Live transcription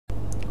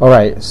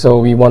Alright, so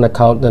we want to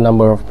count the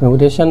number of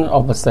permutation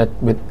of a set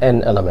with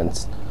n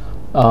elements.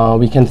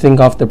 We can think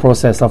of the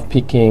process of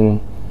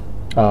picking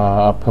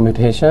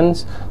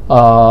permutations.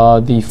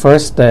 The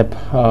first step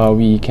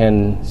we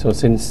can, so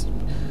since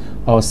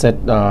our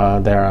set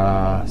there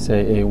are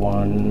say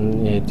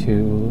a1,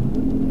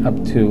 a2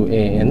 up to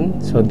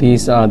an, so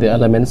these are the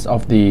elements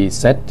of the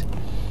set.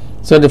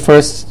 So the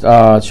first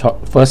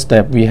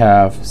step we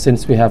have,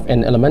 since we have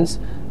n elements,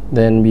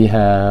 then we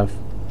have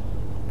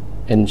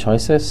n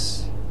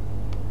choices.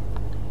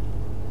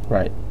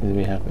 Right,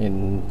 we have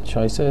n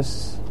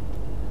choices.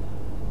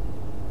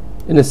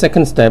 In the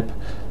second step,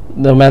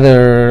 no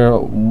matter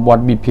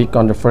what we pick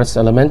on the first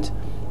element,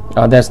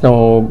 there's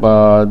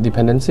no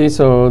dependency.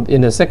 So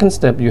in the second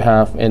step, you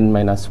have n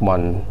minus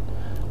 1,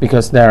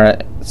 because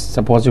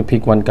suppose you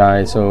pick one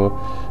guy, so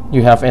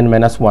you have n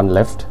minus 1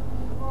 left.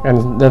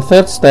 And the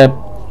third step,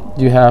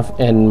 you have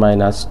n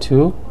minus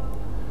 2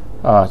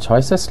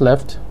 choices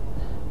left,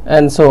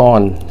 and so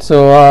on.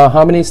 So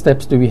how many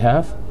steps do we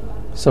have?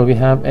 So we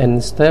have n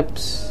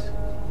steps,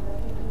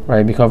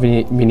 right, because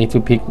we need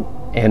to pick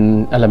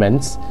n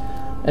elements.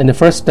 In the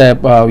first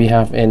step, we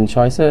have n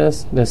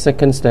choices. The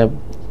second step,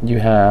 you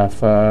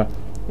have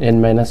n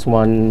minus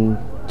 1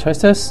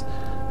 choices.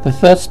 The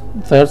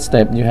third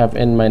step, you have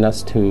n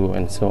minus 2,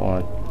 and so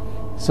on.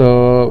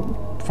 So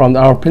from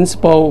our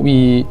principle,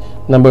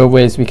 number of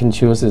ways we can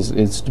choose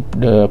is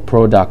the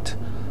product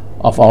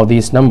of all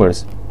these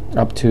numbers.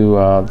 Up to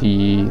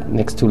the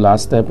next to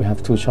last step, we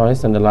have 2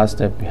 choices, and the last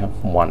step we have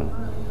 1.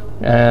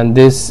 And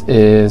this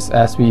is,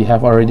 as we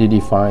have already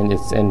defined,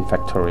 it's n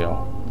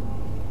factorial.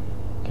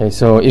 Okay,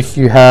 so if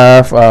you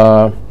have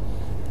a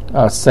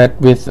set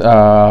with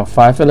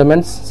 5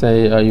 elements,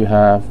 say you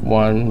have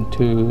 1,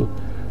 2,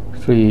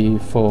 3,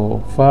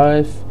 4,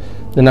 5,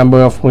 the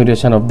number of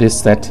permutation of this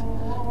set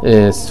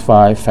is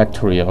 5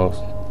 factorial,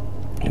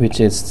 which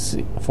is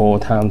 4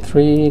 times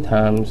 3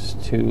 times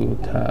 2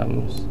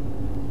 times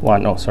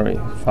 1,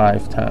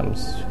 5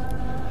 times,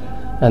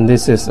 and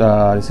this is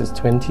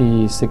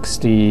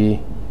 2060,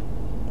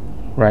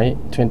 right?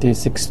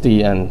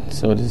 2060, and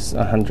so this is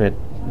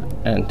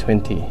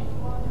 120,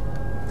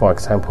 for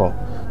example.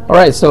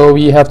 Alright, so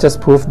we have just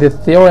proved the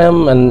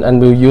theorem,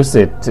 and we'll use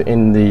it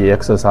in the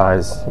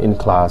exercise in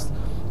class,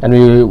 and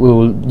we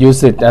will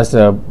use it as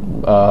a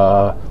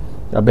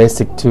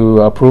basic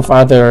to prove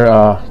other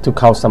to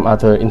count some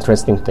other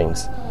interesting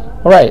things.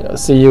 Alright,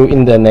 see you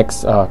in the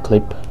next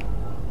clip,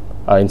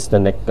 in the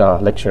next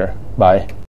lecture. Bye.